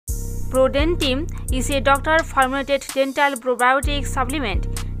ProDentim is a doctor-formulated dental probiotic supplement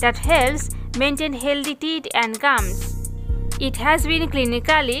that helps maintain healthy teeth and gums. It has been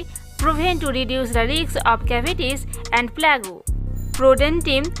clinically proven to reduce the risk of cavities and plaque.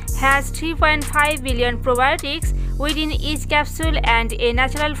 ProDentim has 3.5 billion probiotics within each capsule and a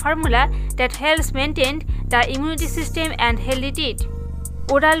natural formula that helps maintain the immunity system and healthy teeth.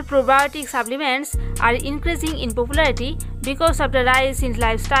 Oral probiotic supplements are increasing in popularity because of the rise in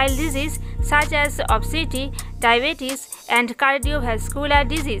lifestyle diseases such as obesity, diabetes, and cardiovascular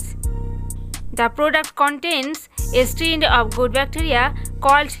disease. The product contains a strain of good bacteria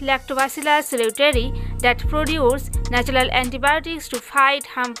called Lactobacillus reuteri that produce natural antibiotics to fight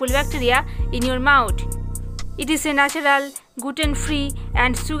harmful bacteria in your mouth. It is a natural, gluten-free,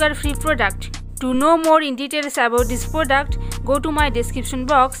 and sugar-free product. To know more in details about this product, go to my description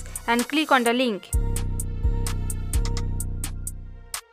box and click on the link.